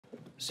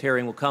This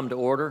hearing will come to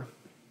order.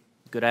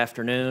 Good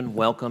afternoon.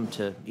 Welcome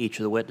to each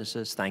of the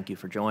witnesses. Thank you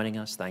for joining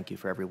us. Thank you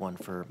for everyone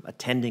for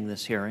attending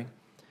this hearing.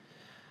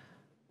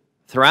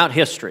 Throughout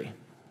history,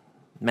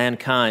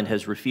 mankind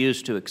has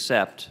refused to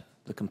accept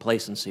the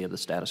complacency of the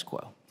status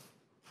quo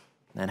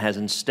and has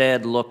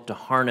instead looked to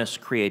harness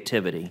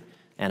creativity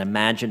and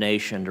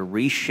imagination to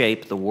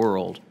reshape the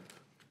world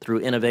through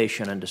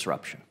innovation and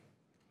disruption.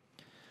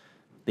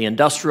 The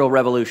Industrial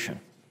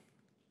Revolution,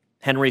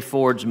 Henry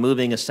Ford's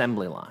moving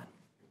assembly line,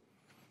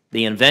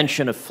 the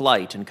invention of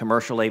flight and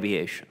commercial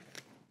aviation,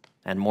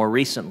 and more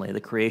recently, the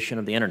creation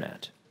of the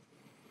Internet,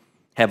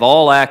 have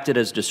all acted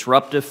as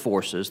disruptive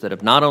forces that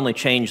have not only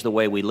changed the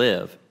way we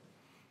live,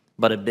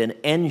 but have been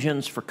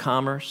engines for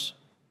commerce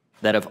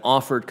that have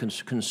offered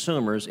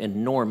consumers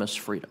enormous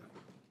freedom.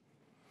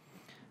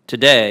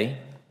 Today,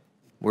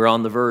 we're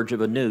on the verge of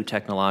a new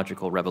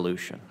technological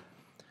revolution,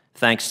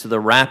 thanks to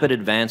the rapid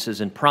advances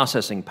in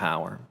processing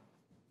power,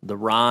 the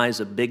rise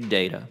of big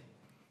data,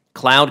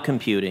 cloud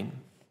computing,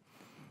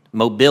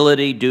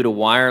 mobility due to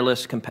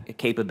wireless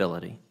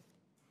capability,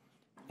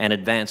 and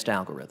advanced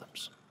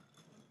algorithms.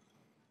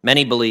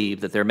 Many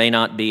believe that there may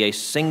not be a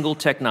single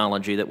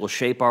technology that will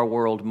shape our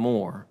world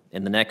more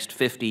in the next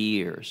 50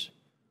 years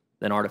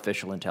than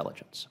artificial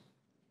intelligence.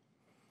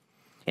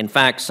 In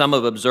fact, some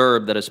have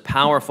observed that as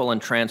powerful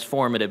and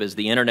transformative as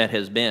the Internet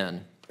has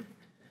been,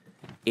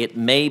 it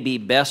may be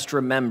best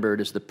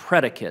remembered as the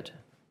predicate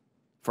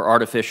for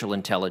artificial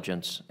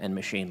intelligence and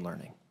machine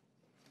learning.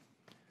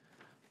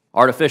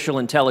 Artificial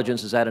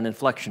intelligence is at an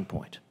inflection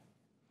point.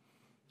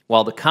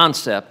 While the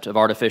concept of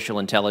artificial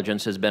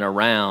intelligence has been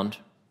around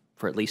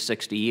for at least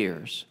 60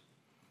 years,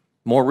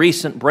 more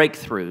recent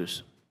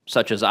breakthroughs,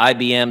 such as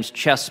IBM's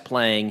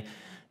chess-playing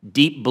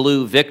Deep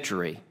Blue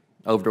victory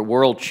over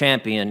world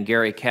champion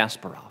Garry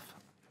Kasparov,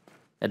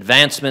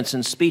 advancements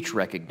in speech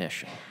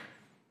recognition,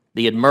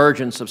 the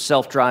emergence of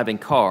self-driving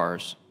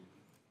cars,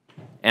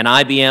 and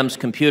IBM's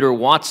computer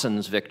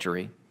Watson's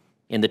victory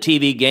in the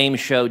TV game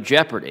show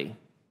Jeopardy!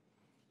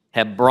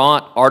 Have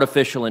brought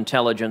artificial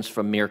intelligence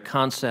from mere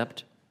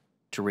concept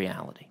to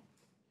reality.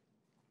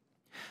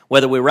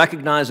 Whether we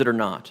recognize it or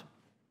not,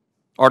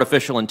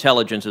 artificial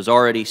intelligence is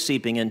already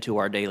seeping into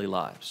our daily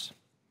lives.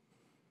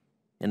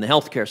 In the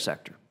healthcare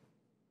sector,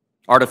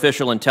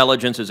 artificial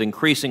intelligence is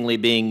increasingly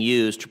being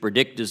used to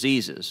predict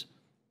diseases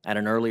at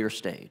an earlier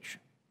stage,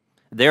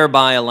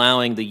 thereby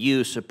allowing the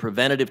use of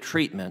preventative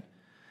treatment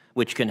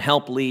which can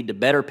help lead to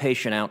better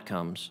patient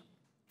outcomes,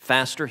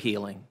 faster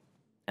healing,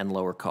 and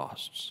lower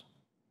costs.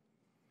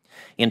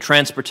 In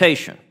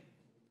transportation,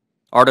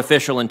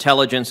 artificial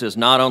intelligence is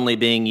not only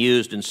being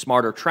used in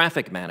smarter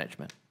traffic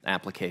management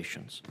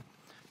applications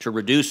to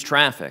reduce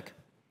traffic,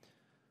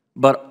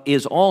 but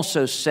is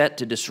also set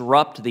to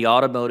disrupt the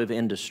automotive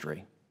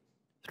industry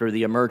through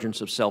the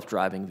emergence of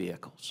self-driving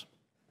vehicles.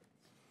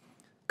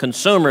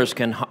 Consumers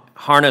can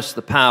harness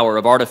the power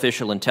of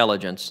artificial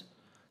intelligence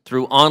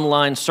through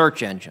online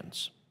search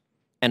engines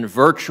and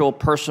virtual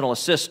personal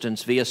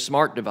assistants via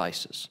smart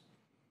devices,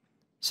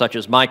 such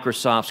as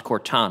Microsoft's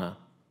Cortana,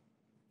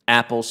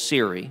 Apple's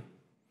Siri,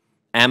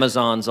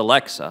 Amazon's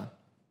Alexa,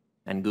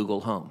 and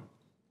Google Home.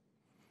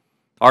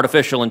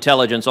 Artificial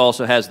intelligence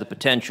also has the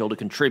potential to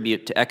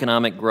contribute to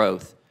economic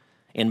growth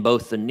in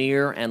both the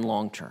near and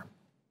long term.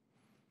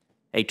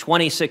 A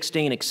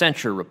 2016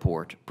 Accenture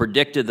report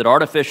predicted that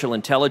artificial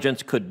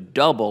intelligence could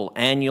double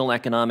annual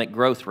economic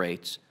growth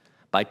rates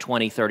by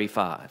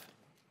 2035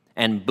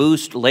 and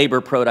boost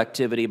labor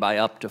productivity by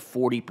up to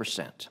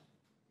 40%.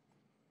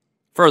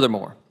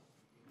 Furthermore,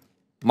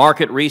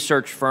 market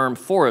research firm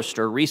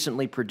Forrester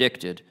recently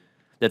predicted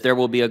that there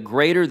will be a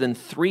greater than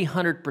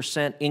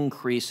 300%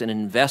 increase in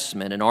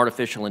investment in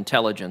artificial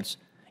intelligence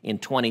in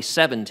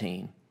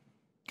 2017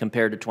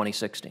 compared to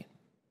 2016.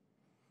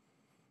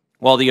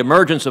 While the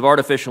emergence of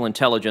artificial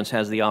intelligence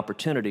has the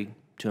opportunity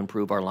to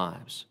improve our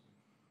lives,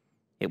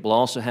 it will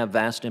also have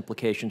vast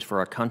implications for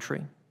our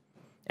country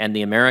and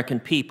the American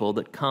people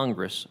that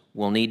Congress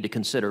will need to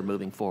consider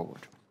moving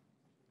forward.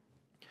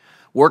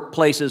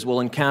 Workplaces will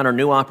encounter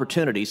new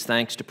opportunities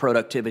thanks to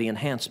productivity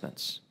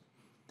enhancements.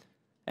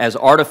 As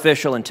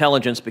artificial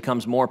intelligence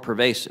becomes more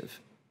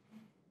pervasive,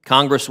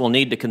 Congress will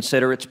need to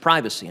consider its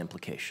privacy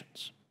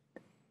implications.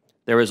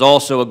 There is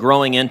also a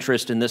growing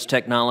interest in this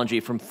technology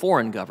from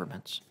foreign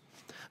governments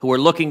who are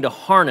looking to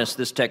harness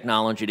this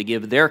technology to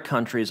give their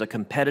countries a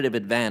competitive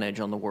advantage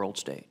on the world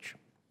stage.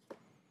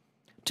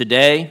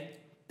 Today,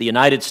 the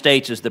United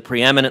States is the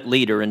preeminent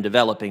leader in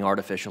developing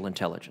artificial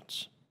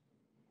intelligence.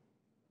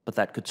 But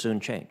that could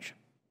soon change.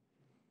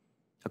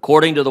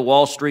 According to the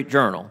Wall Street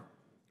Journal,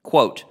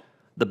 quote,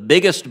 "The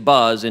biggest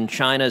buzz in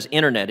China's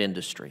internet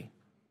industry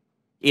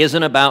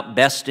isn't about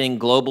besting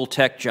global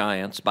tech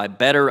giants by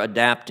better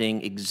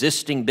adapting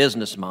existing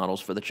business models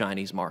for the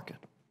Chinese market.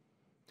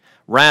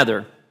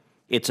 Rather,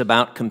 it's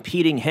about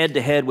competing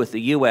head-to-head with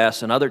the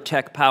U.S. and other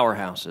tech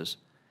powerhouses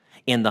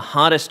in the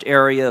hottest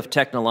area of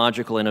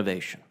technological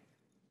innovation,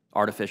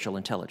 artificial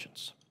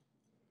intelligence.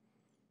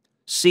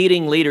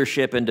 Ceding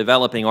leadership in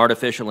developing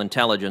artificial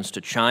intelligence to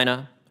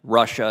China,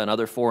 Russia, and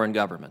other foreign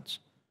governments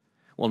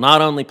will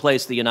not only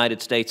place the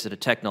United States at a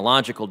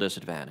technological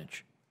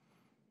disadvantage,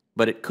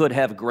 but it could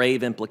have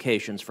grave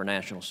implications for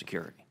national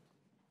security.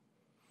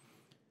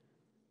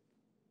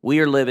 We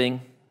are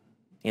living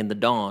in the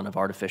dawn of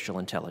artificial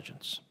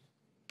intelligence,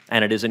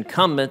 and it is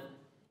incumbent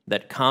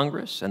that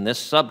Congress and this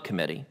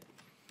subcommittee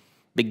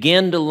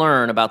begin to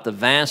learn about the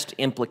vast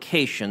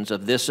implications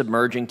of this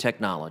emerging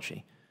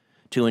technology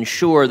to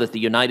ensure that the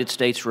United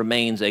States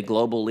remains a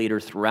global leader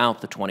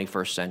throughout the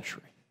 21st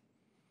century.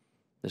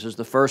 This is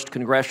the first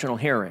congressional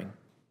hearing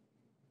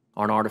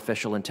on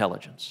artificial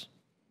intelligence,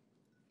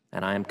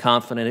 and I am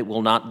confident it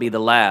will not be the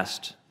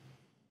last,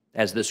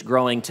 as this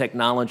growing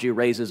technology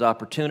raises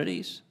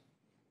opportunities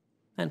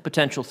and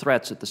potential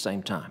threats at the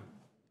same time.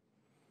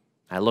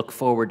 I look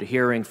forward to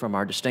hearing from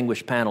our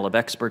distinguished panel of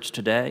experts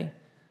today,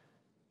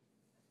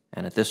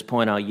 and at this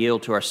point I'll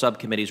yield to our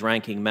subcommittee's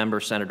ranking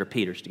member, Senator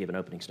Peters, to give an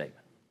opening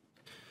statement.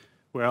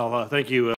 Well, thank you.